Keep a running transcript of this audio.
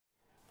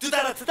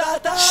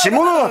下野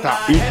方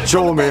1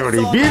丁目より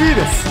BeeBee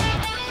です。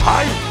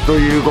はい、と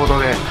いうこと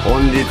で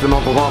本日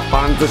もここ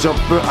パンツショ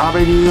ップア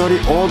ベニューより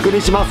お送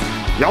りしま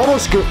す。よろ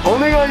しくお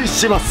願い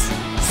します。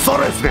そ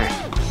うですね、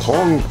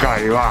今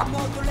回は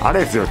あ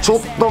れですよ、ちょ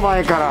っと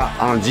前か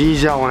らG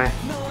ジャンをね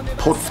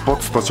ポツポ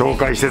ツと紹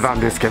介してたん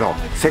ですけど、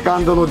セカ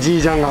ンドの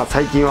Gジャンが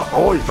最近は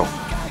多いと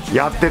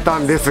やってた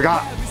んです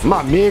が、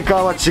まあメー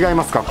カーは違い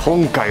ますが、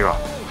今回は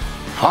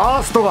ファ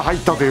ーストが入っ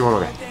たというこ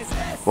とで、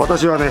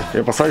私はね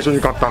やっぱ最初に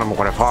買ったのも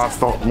これファース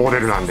トモデ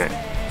ルなんで、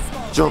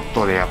ちょっ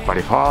とねやっぱ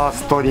りファー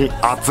ストに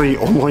熱い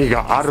思い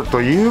がある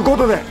というこ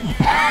とで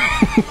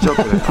ちょっ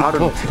とねある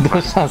んですよ。ど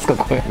うしたんですか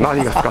声。何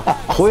がですか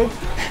声。い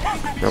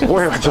や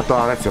声はちょっ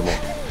とあれですよ、もう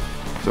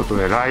ちょっと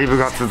ねライブ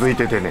が続い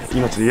ててね、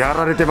今ちょっとや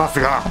られてます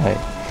が、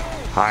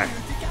はい、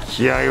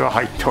気合は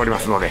入っておりま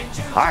すので、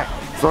はい、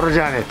それ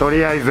じゃあね、と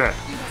りあえずフ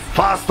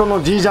ァースト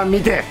のGジャン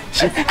見て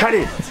しっか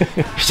り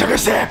試着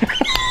して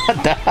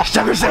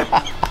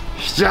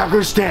試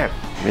着して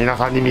皆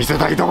さんに見せ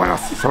たいと思いま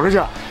す。それじ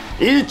ゃ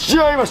あいっち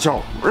ゃいまし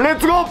ょう。レッ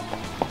ツゴー。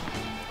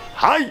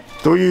はい、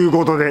という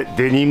ことで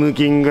デニム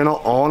キング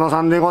の大野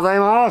さんでござい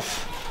ま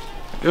す。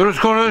よろ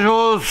しくお願いし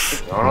ま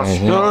す。よろし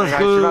くお願いし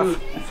ま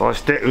す。そ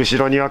して後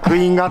ろにはク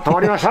イーンが通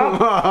りまし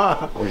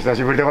たお久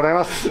しぶりでござい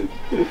ます。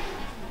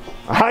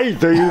はい、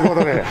というこ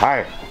とで、は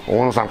い、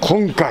大野さん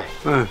今回、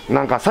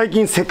なんか最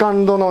近セカ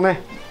ンドの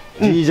ね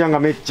Gジャン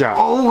がめっちゃ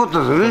多かっ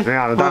たです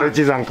ね。ダル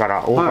チ山か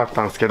ら多かっ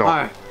たんですけど、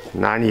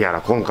何や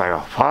ら今回は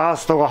ファー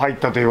ストが入っ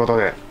たということ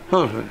で、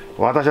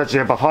私たち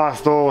やっぱファー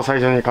ストを最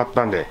初に買っ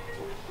たんで、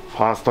フ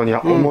ァーストに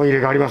は思い入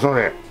れがありますの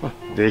で、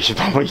ぜひ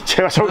ともいっち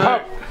ゃいましょう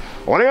か。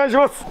お願いし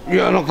ます。い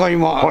や、なんか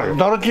今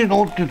ダルチ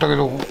のって言ったけ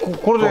ど、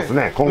これでそうです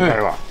ね、今回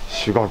は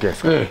シュガーケーンで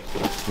すか。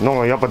なん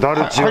かやっぱダ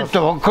ルチ入っ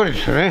たばっかりで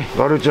すよね。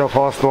ダルチはフ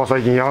ァーストは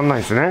最近やんない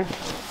ですね。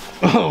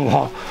ま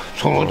あ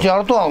そのうちや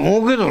るとは思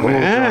うけど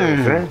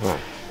ね。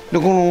で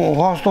この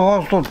ファ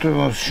ーストっていう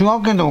のは滋賀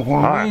県でもこ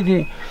のメイ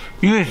デ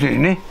ィ USA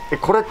ね。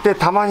これって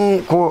たま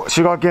にこう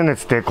滋賀県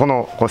熱ってこ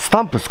のス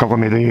タンプですか、こ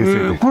れメイドイン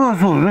USA って。これは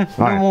そうで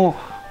すね。でも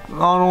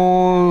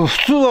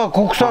普通は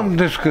国産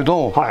ですけ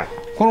ど、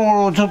この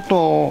頃ちょっ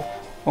と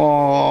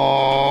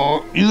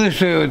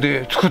USA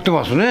で作って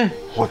ますね。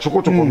ちょ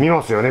こちょこ見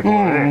ますよね、これ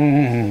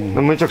ね。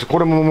めちゃくちゃこ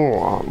れも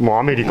もう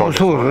アメリカで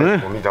すよ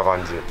ね、見た感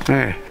じ。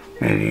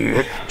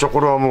じゃあこ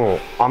れはもう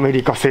アメ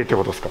リカ製って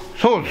ことですか。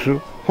そうですよ、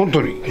本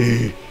当に。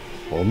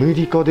アメ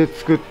リカで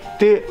作っ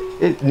て、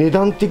値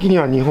段的に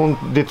は日本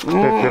で作った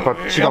やつやっぱ違う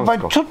んですか。やっぱ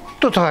りちょっ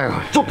と高い。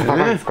ちょっと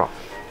高いですか。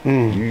そう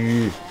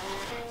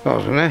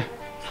ですね。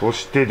そ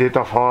して出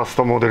たファース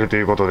トモデルと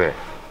いうことで。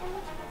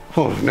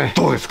そうですね。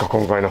どうですか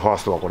今回のファー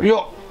ストはこれ。いや、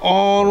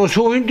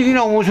商品的に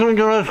は面白いん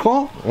じゃないですか。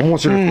面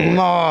白いですね。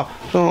まあ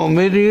その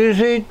メイド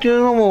USA っていう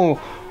のも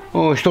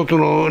一つ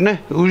の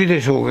ね売りで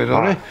しょうけど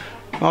ね。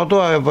あと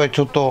はやっぱりち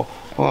ょっと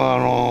フ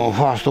ァ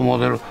ーストモ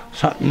デル、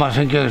まあ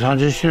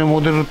1937年モ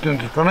デルっていうん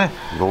ですかね。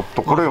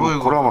これはも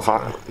う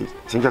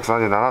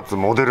1937つ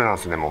モデルなん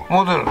ですね。もう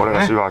モデル、これ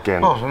がシュガーケー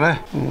ンの。そうで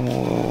すね。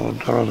もう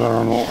ザラザ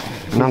ラの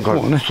なんか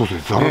そうですね、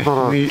ザラザ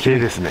ラ系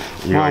ですね。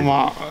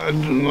ま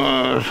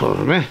あそうで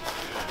すね。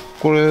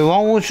これワ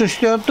ンウォッシュし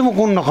てやっても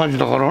こんな感じ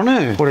だから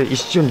ね。これ一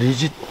瞬リ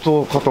ジッ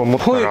トかと思っ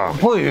たら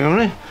ぽいよ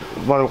ね。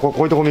まあこ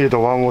ういうとこ見る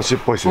とワンウォッシュ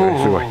っぽいですよね。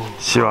すごい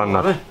シワに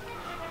なって。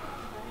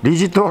リ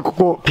ジットはこ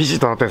こピシッ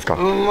となってるんですか。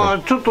まあ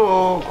ちょっ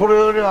とこれ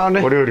よりはね、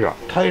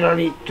平ら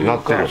にっていう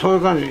かそういう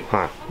感じ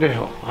でし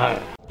ょ。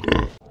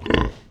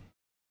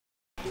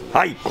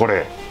はい、こ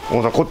れ大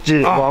野さん、こっ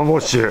ちワンウォッ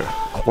シュ、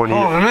ここに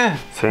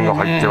線が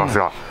入ってます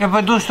が、やっ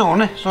ぱりどうしても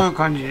ねそういう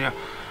感じに。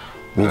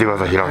見てくだ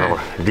さい、平野さん、こ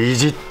れリ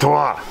ジット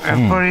はやっ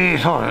ぱり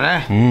そうだ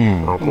ね。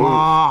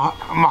まあ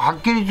は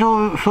っきり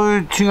とそうい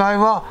う違い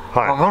は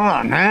分かる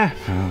わね。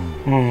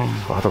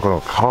あとこ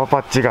の革パ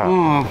ッチが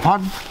パ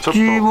ッ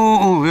チ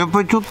もやっ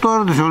ぱりちょっとあ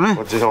るでしょうね。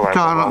こっちの方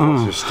がワンウォ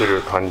ッシュして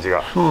る感じ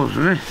が。そうです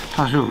ね、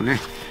多少ね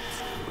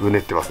うね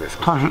ってますね。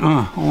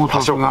凹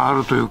凸があ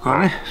るというか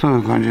ね、そうい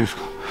う感じです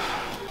か。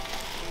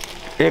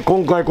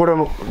今回これ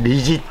も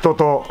リジット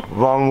と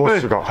ワンウォッ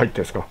シュが入って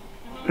るんですか。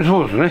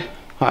そうですね。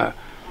は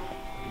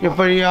い、やっ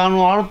ぱりある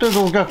程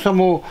度お客さん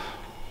も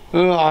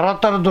洗っ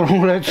たらどの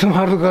ぐらい詰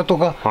まるかと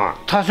か、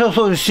多少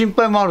そういう心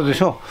配もあるで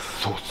しょ。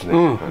そうです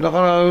ね。だ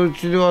からう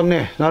ちでは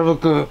ね、なるべ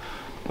く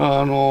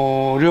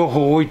両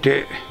方置い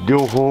てオ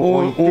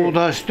ー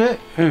ダーして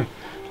比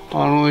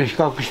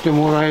較して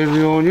もらえる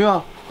ように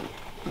は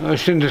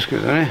してるんですけ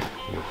どね。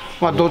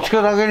まあどっち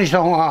かだけにし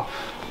た方が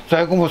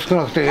在庫も少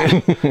なく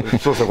て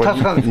そうそう、これ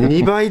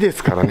2倍で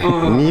すからね。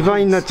2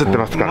倍になっちゃって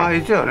ますから。まあ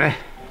一応ね。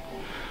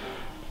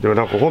でも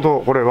なんか本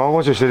当これワンウォ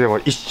ッシュしてても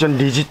一緒に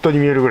リジットに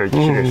見えるぐらい綺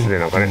麗ですね、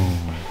なんかね。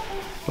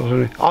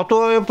あと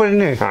はやっぱり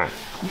ね、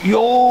よ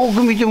ー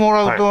く見ても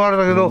らうとあれ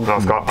だけど、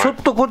ちょっ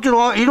とこっち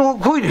の色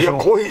が濃いでしょ。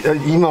濃い、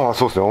今は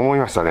そうですね、思い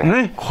ました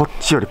ね。こっ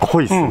ちより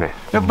濃いですね。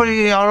やっぱ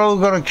り洗う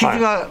から生地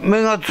が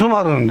目が詰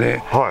まるん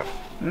で、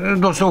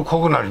どうしても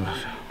濃くなりま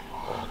す。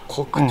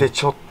濃くて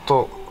ちょっ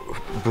と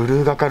ブ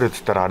ルーがかるっ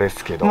つったらあれで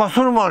すけど、まあ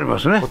それもありま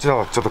すね。こちら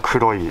はちょっと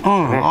黒いです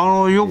ね。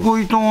横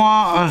糸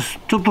が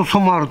ちょっと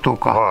染まると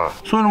か、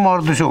そういうのもあ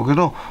るでしょうけ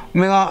ど、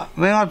目が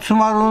詰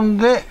まるん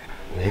で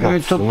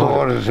ちょっ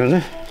とあれですよ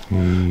ね。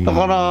だ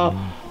から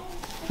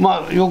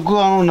まあよく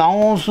何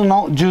オンス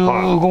の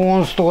15オ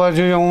ンスとか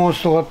14オン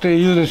スとかって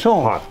言うでし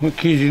ょう、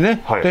生地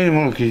ね、デニ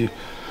ムの生地。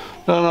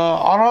だか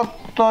ら洗っ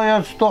た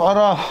やつと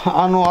洗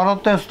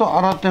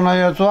ってない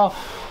やつは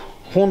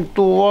本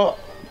当は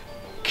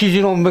生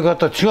地の埋め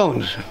方違うん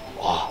ですよ。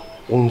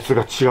オンス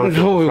が違うってことで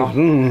すか。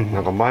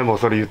なんか前も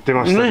それ言って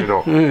ましたけ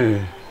ど、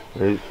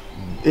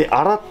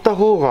洗った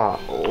方が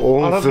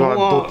オンスは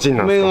どっちに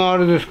なるんですか。目があ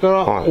れですか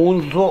らオ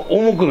ンスは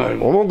重くな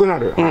る。重くな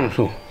る。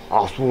そ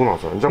うなん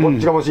ですよ。じゃあこっ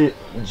ちがもし例え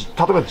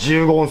ば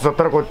15オンスだっ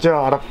たらこっち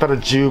は洗ったら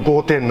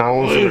 15. 点何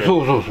オンスぐらい。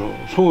そう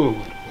いう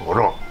こと。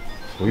あら、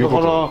そういうこ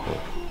と。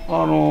だ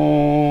から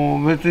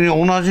別に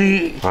同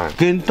じ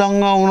原単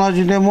が同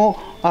じでも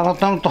洗っ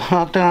たのと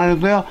洗ってないの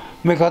では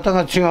目方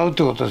が違うっ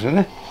てことですよ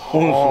ね。オ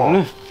ンスは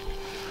ね。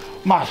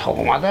まあそ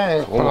こま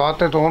でこだわっ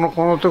てどうの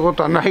こうのってこ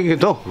とはないけ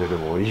ど、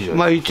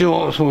まあ一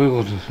応そうい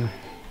うことですね。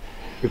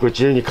これ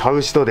ちなみに買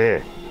う人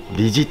で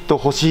リジット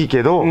欲しい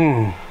けど、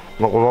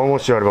まあこのワンウォッ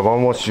シュあればワ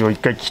ンウォッシュを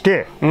一回着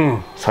て、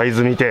サイ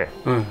ズ見て、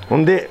ほ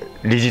んで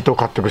リジットを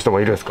買っていく人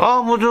もいるんです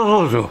か。もち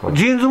ろんそうですよ。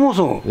ジーンズも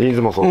そう。ジーン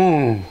ズもそう。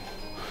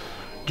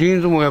ジー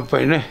ンズもやっぱ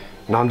りね。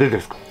なんで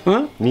ですか。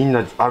みん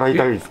な洗い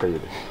たいですか家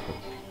で。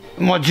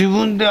まあ自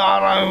分で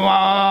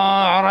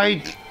洗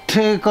い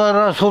手か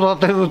ら育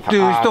てるってい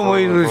う人も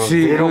いる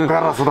し、ゼロ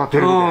から育て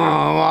るみたいな、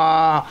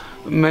まあ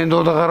面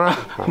倒だか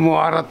らもう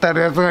洗ってあ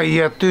るやつがいい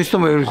やっていう人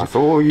もいるし、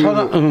そうい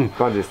う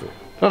感じですね。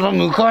ただ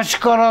昔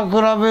から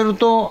比べる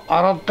と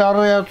洗ってある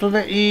やつ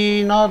で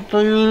いいな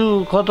と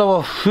いう方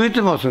は増え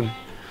てますね。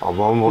ワンウ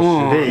ォ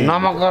ッシュでいい、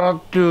生からっ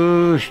て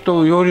いう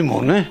人より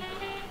もね、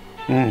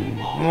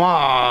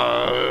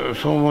まあ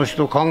その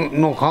人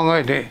の考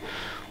えで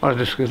あれ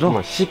ですけ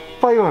ど、失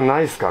敗はな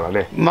いですから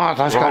ね。まあ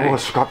確かにも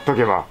し買っと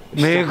けば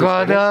メー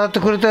カーで洗って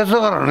くれたやつだ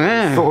から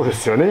ね。そうで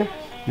すよね。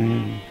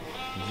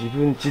自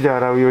分家で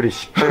洗うより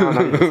失敗は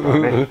ないですから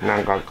ね。な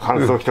んか乾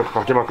燥機とか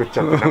かけまくっち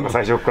ゃって、なんか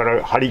最初か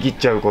ら張り切っ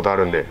ちゃうことあ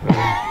るんで。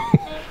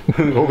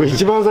僕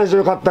一番最初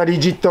に買ったリ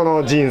ジット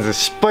のジーンズ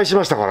失敗し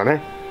ましたから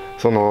ね。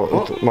宇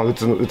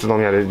都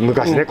宮で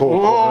昔ね、高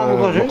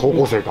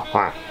校生か、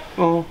買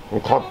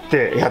っ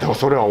て、いやでも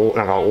それは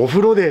なんかお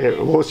風呂で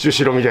ウォッシュ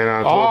しろみたい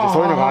な、当時そ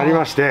ういうのがあり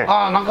まして、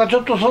なんかち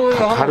ょっとそういう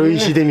軽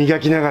石で磨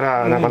きなが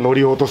らなんか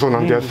糊を落とそうな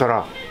んてやってた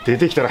ら、出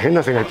てきたら変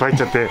な線がいっぱい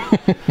入っちゃって、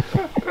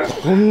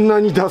こん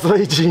なにダサ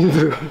いジーン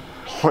ズ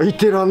履い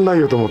てらんない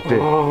よと思って、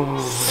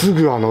す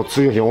ぐ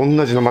次の日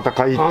同じのまた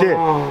履い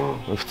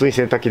て、普通に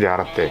洗濯機で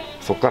洗って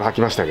そこから履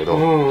きましたけど、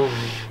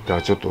だか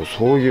らちょっと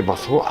そういう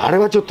あれ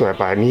はちょっとやっ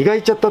ぱり磨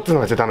いちゃったっていう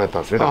のがダメだった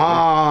んですね。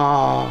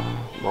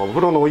お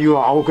風呂のお湯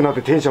は青くなっ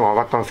てテンションが上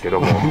がったんですけ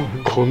ども、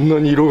こんな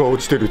に色が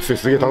落ちてるって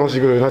すげえ楽し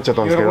くなっちゃっ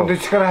たんですけど、喜んで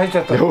力入っち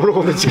ゃった。喜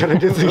んで力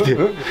入れすぎて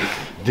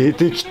出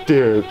てき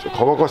て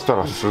乾かした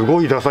らす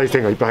ごいダサい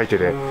線がいっぱい入って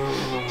て、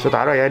ちょっと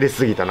あれはやり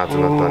すぎたなって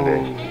なったんで、で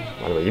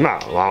も今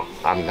は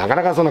なか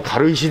なかその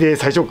軽石で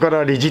最初か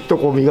らリジット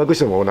こう磨く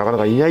人もなかな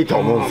かいないと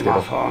は思うんですけ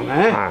ど、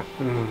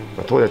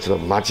当時はちょっ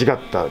と間違っ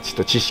たちょっ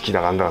と知識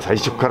だなんだ最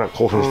初から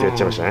興奮してやっ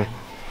ちゃいましたね。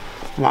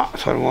まあ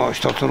それも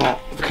一つの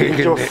経験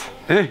で、一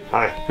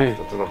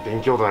つの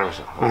勉強となりま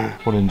した。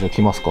これじゃあ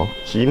着ますか。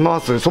着ま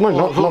す。その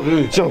前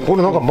にじゃあこ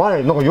れなんか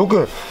前なんかよ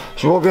く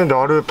シュガーケーンで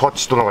あるパッ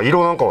チとなんか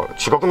色なんか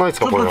違くないで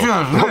すか。これ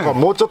なんか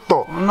もうちょっ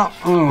と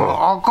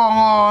赤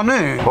が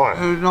ね、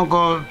なん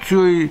か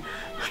強い。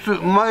普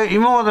通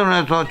今までの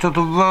やつはちょっ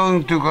とブラウ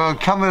ンっていうか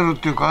キャメルっ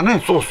ていうかね、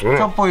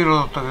茶っぽい色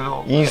だったけ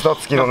ど、インスタ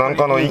付きのなん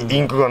かのイ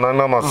ンクが何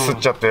まま吸っ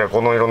ちゃって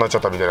この色になっちゃ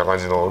ったみたいな感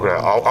じのぐらい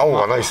青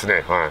がないです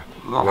ね。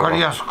分かり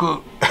やす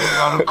く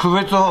区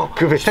別を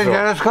してんじ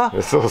ゃないですか。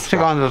セ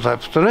カンドタイ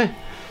プとね。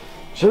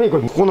ちなみにこ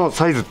れここの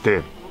サイズっ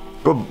て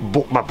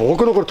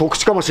僕のこれ特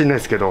殊かもしれない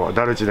ですけど、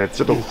ダルチのやつ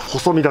ちょっと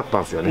細身だった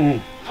んですよね、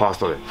ファース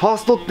トで。ファー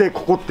ストって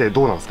ここって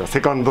どうなんですか。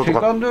セカンドと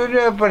か。セカンドより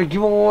はやっぱり着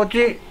心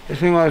地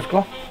狭いです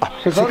か。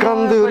セカ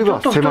ンドより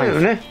は狭いで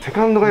すね。セ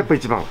カンドがやっぱり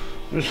一番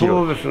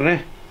そうです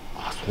ね。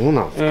そう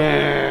なん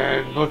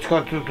ですか。どっち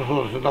かっていうと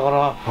そうです。だか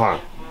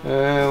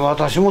ら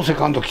私もセ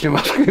カンド着てま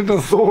すけど。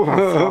そうなん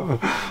ですか。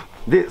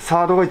で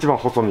サードが一番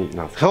細身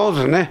なんですか。そう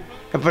ですね。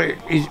やっぱり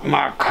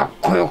まあかっ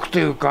こよくと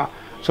いうか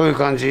そういう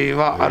感じ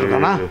はあるか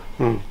な。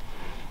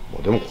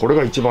でもこれ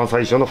が一番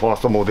最初のファー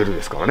ストモデル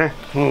ですからね。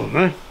そうです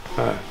ね。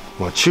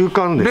まあ中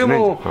間ですね。で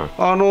も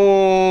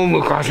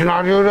昔の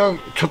あれよりは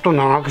ちょっと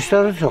長くして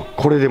あるでしょ。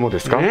これでもで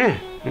すか。い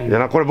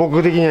やこれ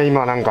僕的には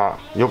今なんか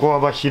横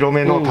幅広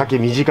めの丈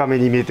短め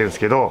に見えてるんです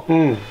けど、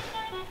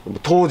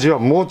当時は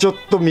もうちょっ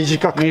と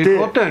短くて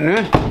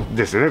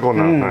ですよね。こ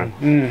んな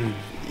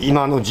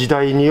今の時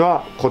代に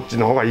はこっち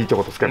の方がいいって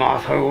ことですか。まあ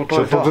そういうこ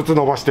とです。ちょっとずつ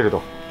伸ばしてる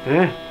と。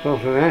そう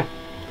ですね。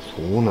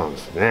そうなんで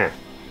すね。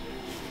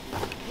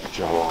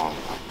じゃ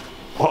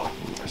あ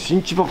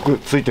新地バッグ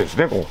ついてるんです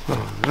ね。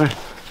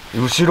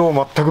後ろ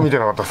を全く見て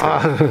なかっ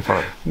たです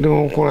けど。で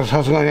もこれ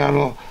さすがに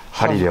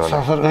針では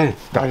ない。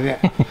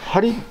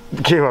針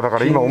系はだか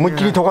ら今思いっ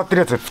きり尖ってる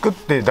やつで作っ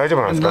て大丈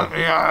夫なんですか？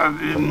いや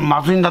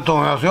まずいんだと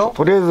思いますよ。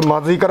とりあえず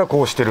まずいから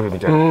こうしてるみ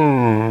たいな。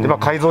でまあ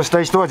改造した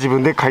い人は自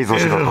分で改造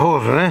しろと。そ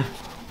うですね。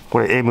こ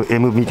れ M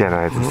みたい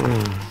なやつですか？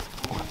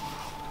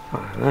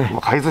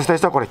改造したい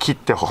人はこれ切っ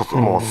て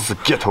もうすっ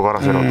げえ尖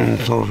らせろ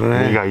と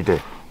磨いて。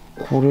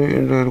こ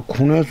れ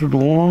このやつど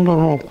うなんだ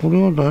ろうな。こ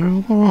れは大丈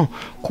夫かな。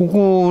こ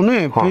こを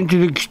ねペンチ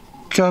で切っ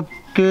ちゃっ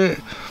て、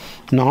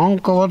なん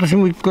か私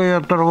も一回や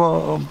ったら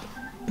ば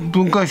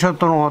分解しちゃっ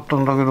たのがあった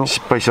んだけど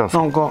失敗したんです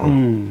か？なんか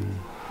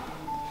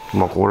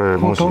まあこれ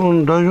もし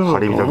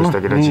針みたくし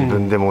たけど自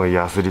分でも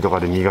ヤスリとか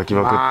で磨き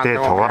まくって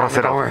尖ら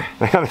せろ。や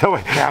めた方が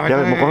いい。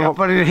やっ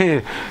ぱり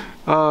ね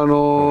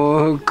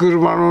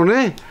車の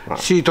ね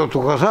シート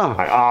とか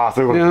さ、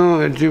そういうこ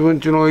と。自分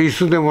家の椅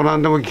子でも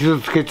何でも傷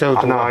つけちゃう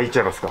とか穴開いち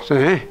ゃいますか？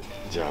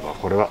じゃあまあ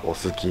これはお好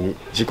きに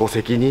自己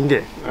責任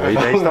でやり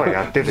たい人は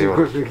やってという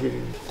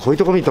こういう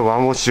とこ見るとワ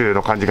ンウォッシュ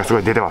の感じがすご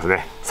い出てます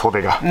ね。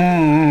袖が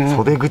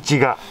袖口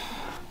が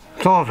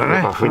そうです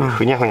ねふ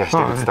にゃふにゃして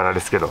るって言ったらあれ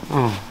ですけど、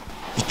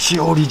一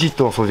応リジッ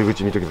トの袖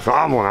口見ときます。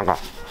もうなんか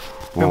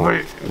やっぱ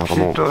り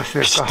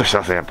ピシッとして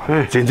ますね。やっぱ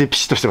全然ピ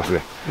シッとしてます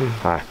ね。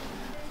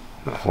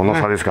この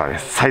差ですからね。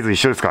サイズ一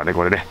緒ですからね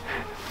これね。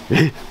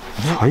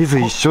サイズ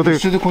一緒で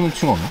こんな違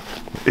うの？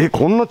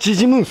こんな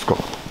縮むんですか？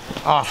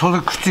袖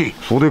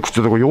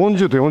口だから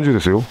40と40で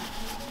すよ。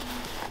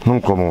な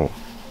んかも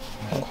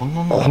う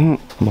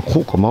こ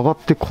うか曲がっ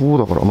てこう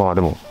だから、まあ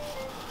でも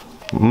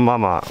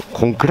まあ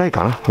こんくらい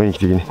かな雰囲気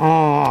的に。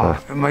ま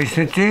あ1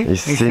センチ1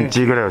セン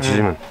チぐらいは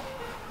縮む。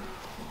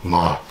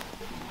まあ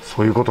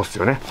そういうことっす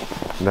よね。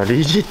だから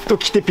リジット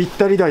着てぴっ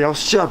たりだよっ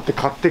しゃって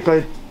買って帰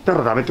った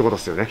らダメってことっ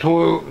すよね。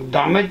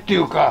ダメってい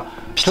うか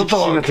ちょっと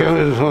そうです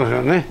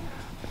よね。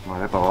まあ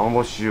やっぱワンウ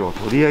ォッシュを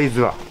とりあえ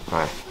ずは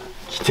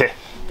着て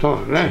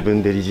自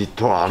分でリジッ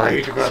トを洗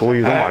い、そう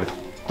いうのもある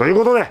という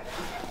ことで、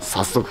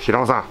早速平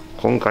野さん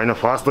今回の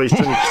ファースト一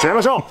緒に着ちゃい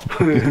ましょ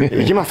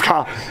う。いきます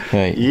か？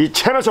いっ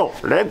ちゃいましょ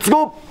う。レッツ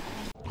ゴ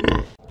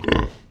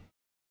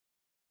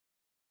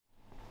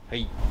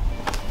ー。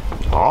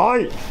は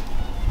い、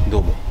ど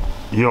うも。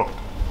いや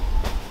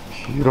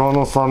平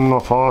野さんの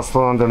ファース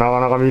トなんてな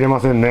かなか見れ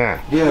ませんね。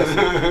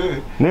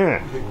ね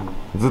え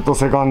ずっと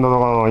セカンドと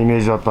かのイメー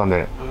ジだったん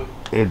で、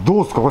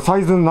どうですかこれサ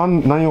イズ何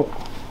を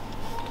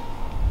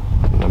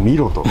見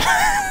ろと。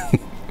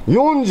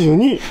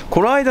42。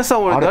この間さ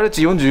俺ダル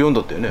チ44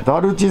だったよね。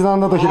ダルチさん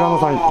だと平野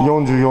さん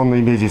44の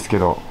イメージですけ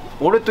ど、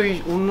俺と同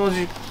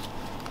じ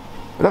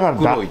だか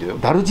ら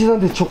ダルチさん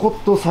ってちょこ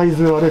っとサイ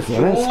ズあれです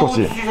よね。少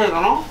し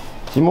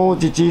気持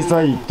ち小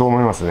さいと思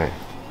いますね。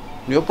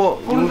やっぱ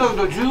これだけ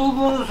ど十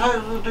分サイ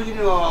ズ的に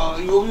は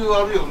余裕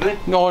あるよね。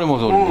ありま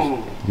すありま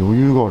す。余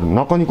裕がある。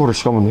中にこれ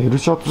しかもネル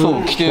シャツ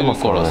着てま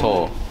すからさ。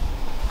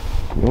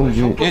40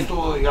ちょっ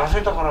と痩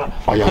せたから。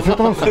痩せ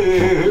たんです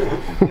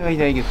か？い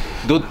ないけ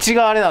どどっち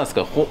があれなんです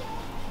か？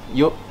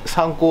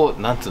参考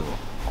なんつうの？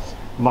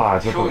まあ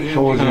ちょっと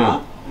標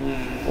準。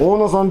大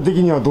野さん的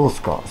にはどうで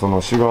すか？そ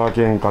のシュガー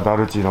ケーンかダ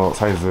ルチの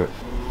サイズ。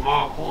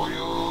まあこうい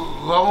う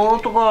上物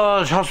と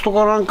かシャツと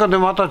かなんかで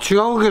また違う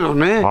けど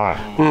ね。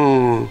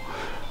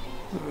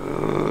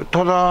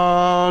た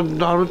だ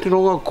ダルチ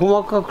の方が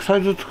細かくサ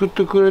イズ作っ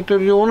てくれて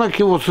るような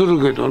気もす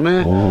るけど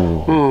ね。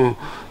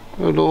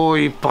けど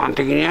一般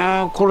的に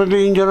はこれ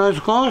でいいんじゃないで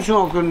すか？シ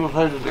ュガーケーンの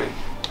サイズで。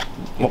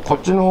こ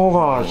っちの方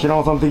が平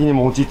野さん的に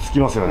も落ち着き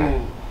ますよね。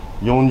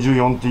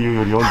44っていう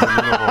より42の方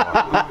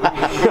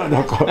が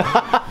なん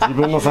か自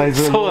分のサイ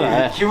ズに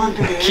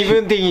気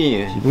分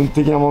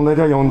的な問題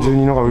では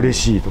42の方が嬉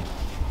しいと。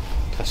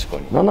確か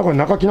に。なんだこれ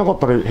中着なかっ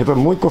たら下手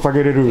にもう一個下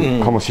げれ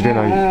るかもしれ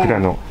ないくら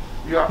いの。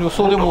いや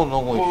そうでも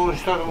この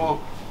下でも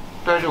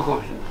大丈夫か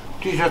もしれない。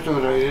T シャツ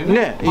ぐらいで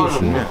ね。いいで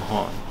すね。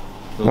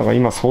なんか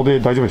今袖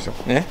大丈夫でした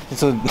ね。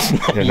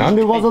なん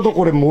でわざと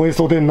これ燃え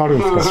袖になるん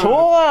ですか？しょ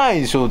うがな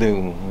いでしょ。で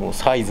もう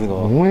サイズが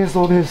燃え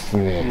袖です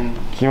ね。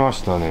きま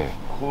したね。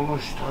この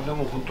下で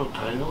も本当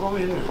大変かも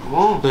しれない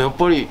な。やっ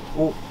ぱり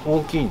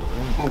大きいんだね。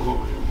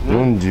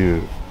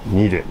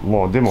42で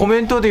もうでもコメ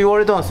ントで言わ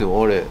れたんですよ。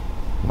俺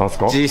なんす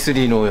か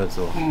G3 のや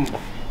つは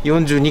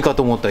42か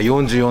と思ったら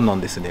44な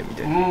んですねみ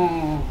たいな。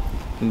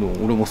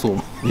俺もそう。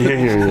いや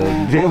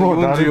で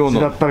もダルチ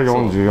だったら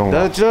44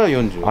ダルチは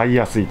40合い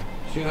やすいと。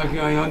シガキ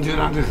は40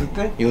なんですっ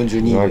て。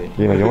42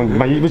で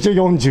まあ一応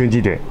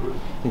42で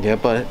やっ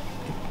ぱ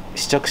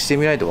試着して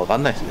みないと分か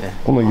んないですね。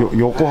この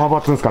横幅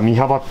っていうんですか身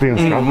幅っていうん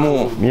ですか、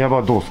もう身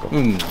幅どうですか？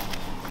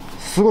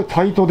すごい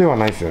タイトでは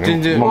ないですよね。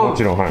全然も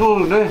ちろんそ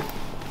うね。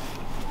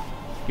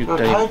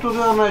タイトで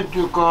はないって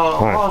いうか、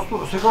ファース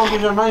トセカンド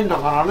じゃないんだ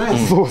からね。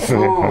そうです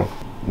ね。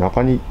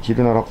中に着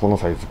るならこの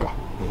サイズか。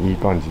いい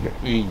感じで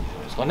いいんじゃな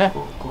いですかね。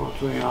この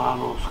次は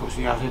少し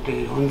痩せて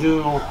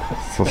40の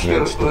そう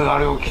ですね。あ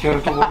れを着て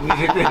るところ見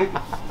せて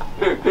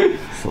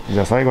じ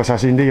ゃあ最後写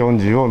真で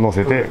40を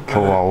載せて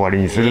今日は終わ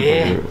りにすると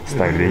いうス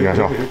タイルでいきま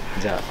しょう。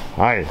じゃ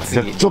あはい。じ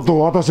ゃあちょっと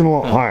私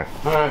も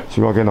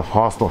シュガーケーンのフ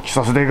ァーストを着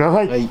させてくだ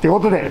さい。ってこ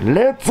とで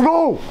レッツ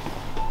ゴー。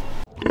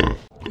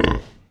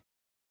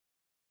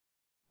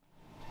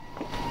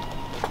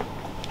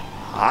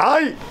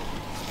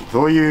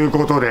という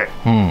ことで、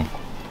うん、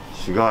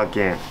シュガー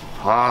ケーン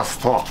ファース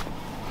ト、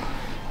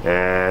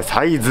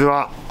サイズ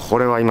はこ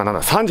れは今なん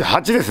だ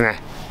38ですね。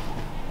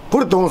こ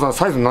れって小野さん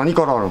サイズ何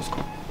からあるんですか？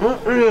いや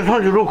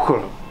36から。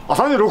あ、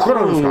36か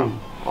らあるんですか？うん、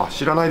あ、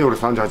知らないで俺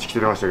38着て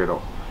ましたけ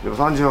ど、でも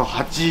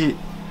38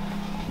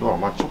は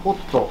まあちょこ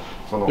っと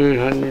その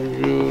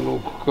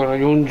36から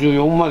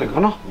44までか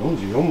な。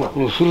44ま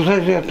で、フルサ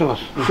イズやってま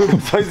す。フル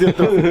サイズやっ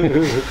てます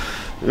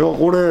いや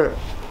これ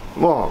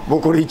まあ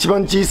僕これ一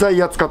番小さい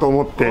やつかと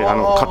思って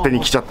勝手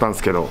に着ちゃったんで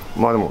すけど、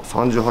まあでも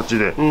38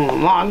で、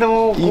まあで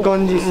もいい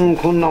感じです、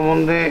こんなも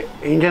んで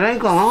いいんじゃない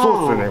かな。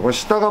そうですよね。これ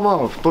下がま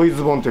あ太い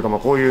ズボンというか、まあ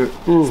こういう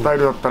スタイ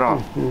ルだったら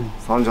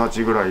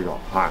38ぐらいが、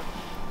はい、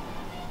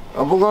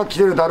僕が着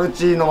てるダル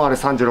チのもあれ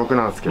36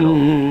なんですけど、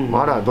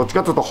まああれはどっち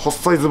かというと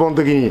細いズボン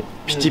の時に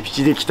ピチピ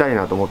チで着たい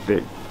なと思っ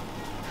て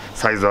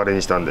サイズあれ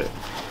にしたんで。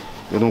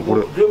いやでもこ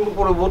れ全部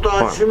これボ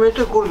タン閉め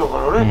てこれだか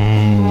ら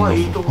ね、まあ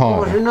いいとこか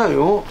もしれない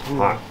よ。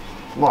はい、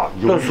ま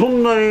あそ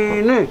んな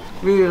にね、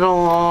BeeBeeさ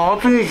んは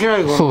厚着しな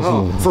いからな。そう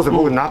ですね、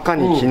僕中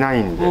に着な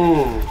いんで、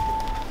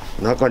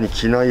中に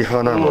着ない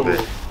派なので、で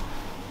も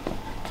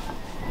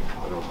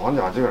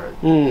38ぐら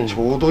い、ち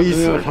ょうどいいっ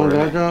すね、これ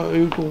ね。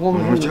いいとこかも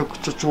しれない。めちゃく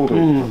ちゃちょうどい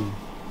い。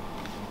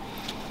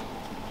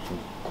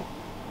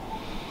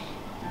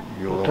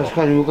確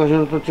かに昔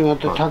のと違っ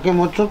て丈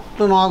もちょっ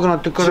と長くな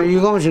ってからい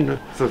いかもしれない。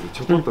そうで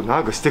す、ちょっと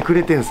長くしてく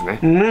れてんすね。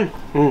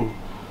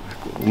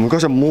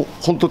昔はもう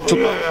ほんとちょっ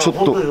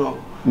と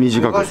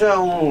短く。昔は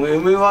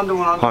MA1 で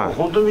もなんか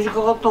ほんと短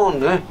かったも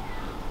んね。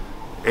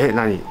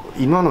何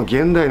今の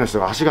現代の人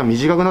が足が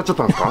短くなっちゃっ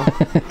たんですか？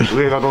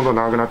上がどんどん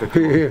長くなってって。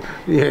い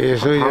や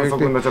そういう反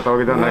則になっちゃったわ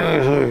けではな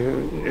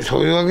い。そ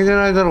ういうわけじゃ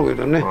ないだろうけ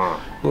どね。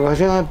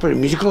昔はやっぱり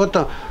短かっ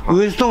た、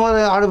ウエストま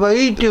であれば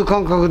いいっていう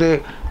感覚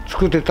で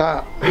作って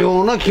た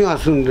ような気が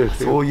するんで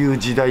すよ。そういう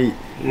時代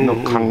の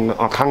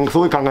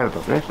そういう考えだった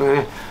んです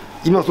ね。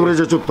今それ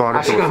じゃちょっとあれ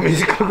足が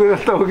短くなっ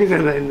たわけじゃ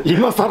ないの。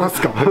今更で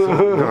すか？だか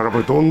らこ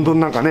れどんどん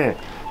なんかね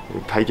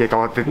体型変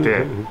わってっ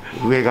て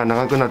上が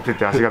長くなってっ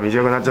て足が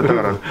短くなっちゃった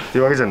からって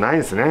いうわけじゃない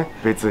んですね、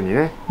別に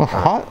ね。フ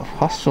ァ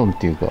ッションっ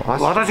ていうか、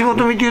私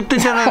事見て言ってん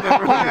じゃないか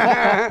よ。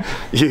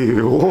いやい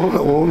や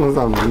大野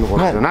さんのこ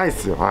とじゃないで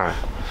すよ。は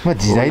い、まあ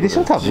時代でし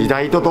ょ、多分時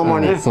代ととも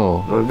に。でも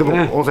そう大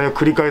野さんが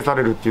繰り返さ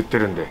れるって言って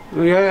るんで、い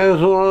や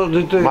それは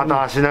絶対ま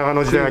た足長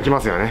の時代が来ま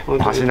すよね。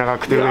足長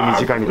くて上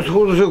短いみたいな。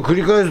そうですよ、繰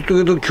り返す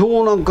けど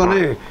今日なんか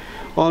ね、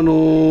まあ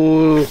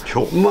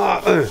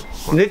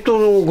ネット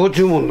のご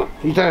注文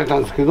いただいた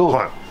んですけど、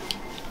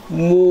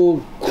も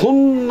うこ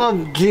んな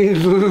ジー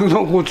ンズ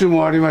のご注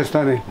文ありまし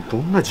たね。ど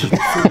んなジ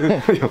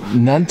ーンズ？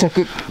何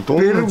着？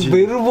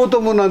ベルボト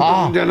ムなんて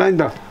もんじゃないん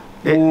だ。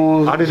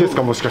あれです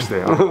か、もしかし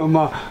て。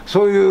まあ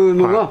そういう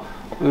のが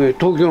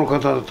東京の方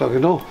だったけ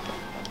ど、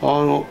ち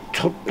ょ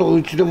っと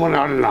うちでもね、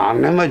あれ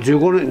何年前、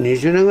15年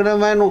20年ぐらい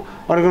前の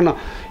あれかな、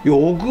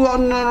よくあ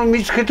んなの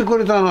見つけてく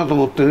れたなと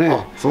思って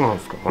ね。そうなん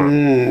ですか。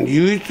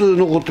唯一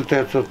残ってた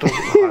やつだった。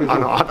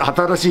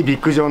新しいビ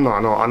ッグジョンの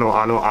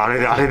あれ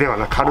では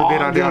なく、カルデ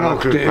ラではな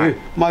くて、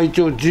まあ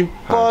一応ジッ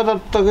パーだっ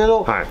たけ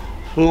ど、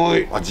すご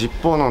い。ジッ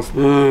パーなんです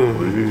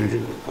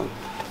ね。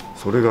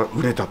それが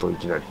売れたとい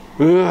きなり。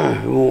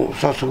もう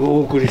早速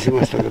お送りし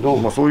ましたけど、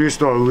まあそういう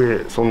人は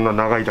上そんな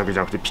長いだけじ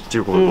ゃなくてピッチ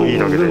リこういい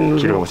だけで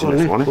着るかもしれない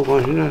ですもん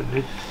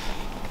ね。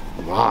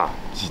まあ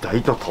時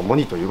代ととも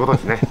にということで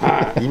すね。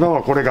今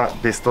はこれが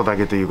ベストだ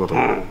けということ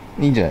で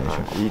いいんじゃないでし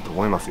ょうか。いいと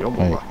思いますよ、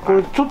僕は。こ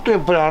れちょっとや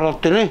っぱり洗っ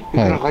てね、いく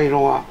らか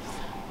色が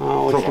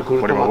落ちてく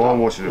るとまた。これはワン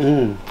ウォッシュで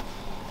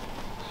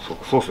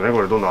す。そうですね、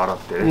これどんどん洗っ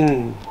て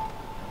ね。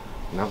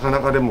なかな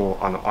かでも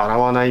洗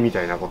わないみ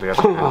たいなことやっ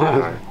てるんで、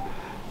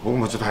僕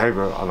もちょっと早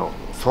く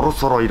そろ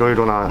そろいろい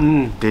ろな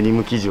デニ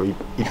ム生地を一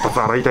発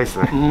洗いたいです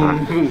ね。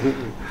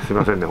すい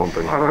ませんね、本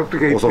当に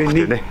遅く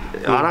てね。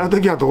洗う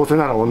時はどうせ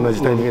なら同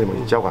じタイミングでも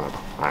いっちゃおうかなと。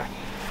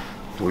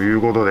とい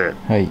うことで、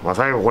まあ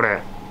最後こ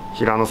れ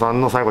平野さ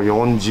んの最後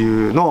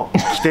40の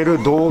着て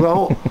る動画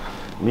を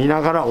見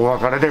ながらお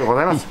別れでご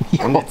ざいます。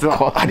本日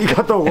はあり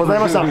がとうござい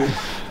ました。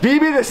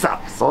BeeBeeでし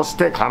た。そし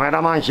てカメ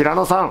ラマン平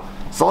野さん、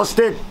そし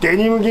てデ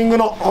ニムキング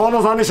の大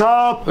野さんでし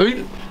た。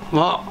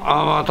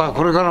また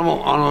これから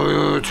も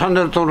チャン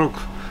ネル登録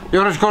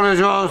よろしくお願い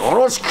します。よ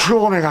ろしく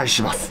お願い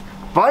します。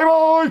バイ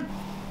バイ。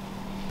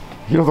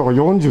平田が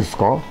40です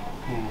か？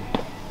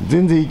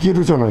全然いけ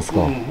るじゃないですか。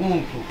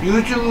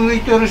YouTube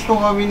見てる人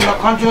がみんな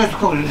勘違いする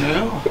かもしれな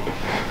いよ。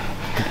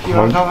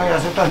平田が痩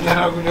せたんじゃ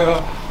なくて、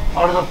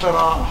あれだった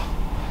ら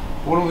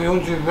俺も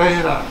40大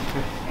事だっ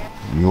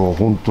て。いや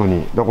本当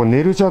に。だから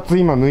ネルシャツ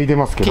今脱いで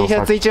ますけど。 T シ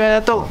ャツ1枚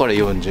だとこれ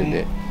40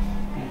で。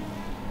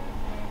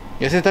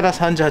痩せたら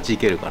38い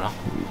けるかな。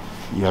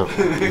いや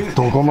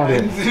どこまで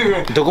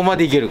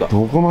いけるか。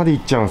どこまでい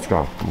っちゃうんです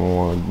か。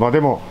もうまあで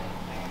も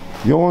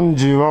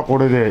40はこ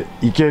れで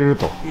いける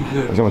と。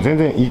でも全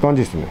然いい感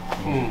じですね。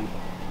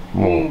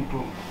もう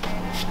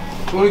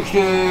それ着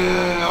て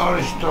あ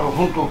れしたら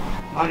本当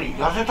何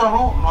痩せた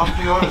のなん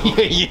て言われ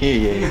る。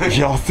い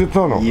や痩せ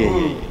たの。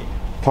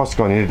確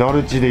かにダ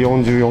ルチで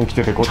44着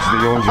ててこっちで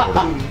45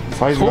で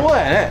サイズ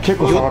が結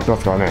構下がってま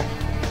すからね。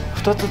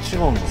2つ違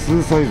うんだ。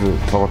2サイズ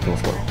下がってま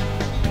すから、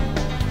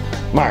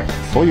まあ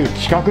そういう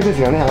企画で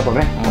すよね。あと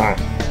ね、は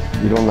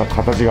い、いろんな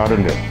形がある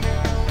んで。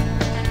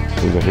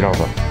それじゃあ平尾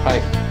さん、はい、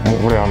もう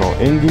これ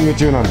エンディング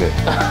中なんで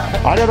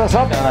ありがとうご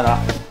ざいました。さよな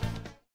ら。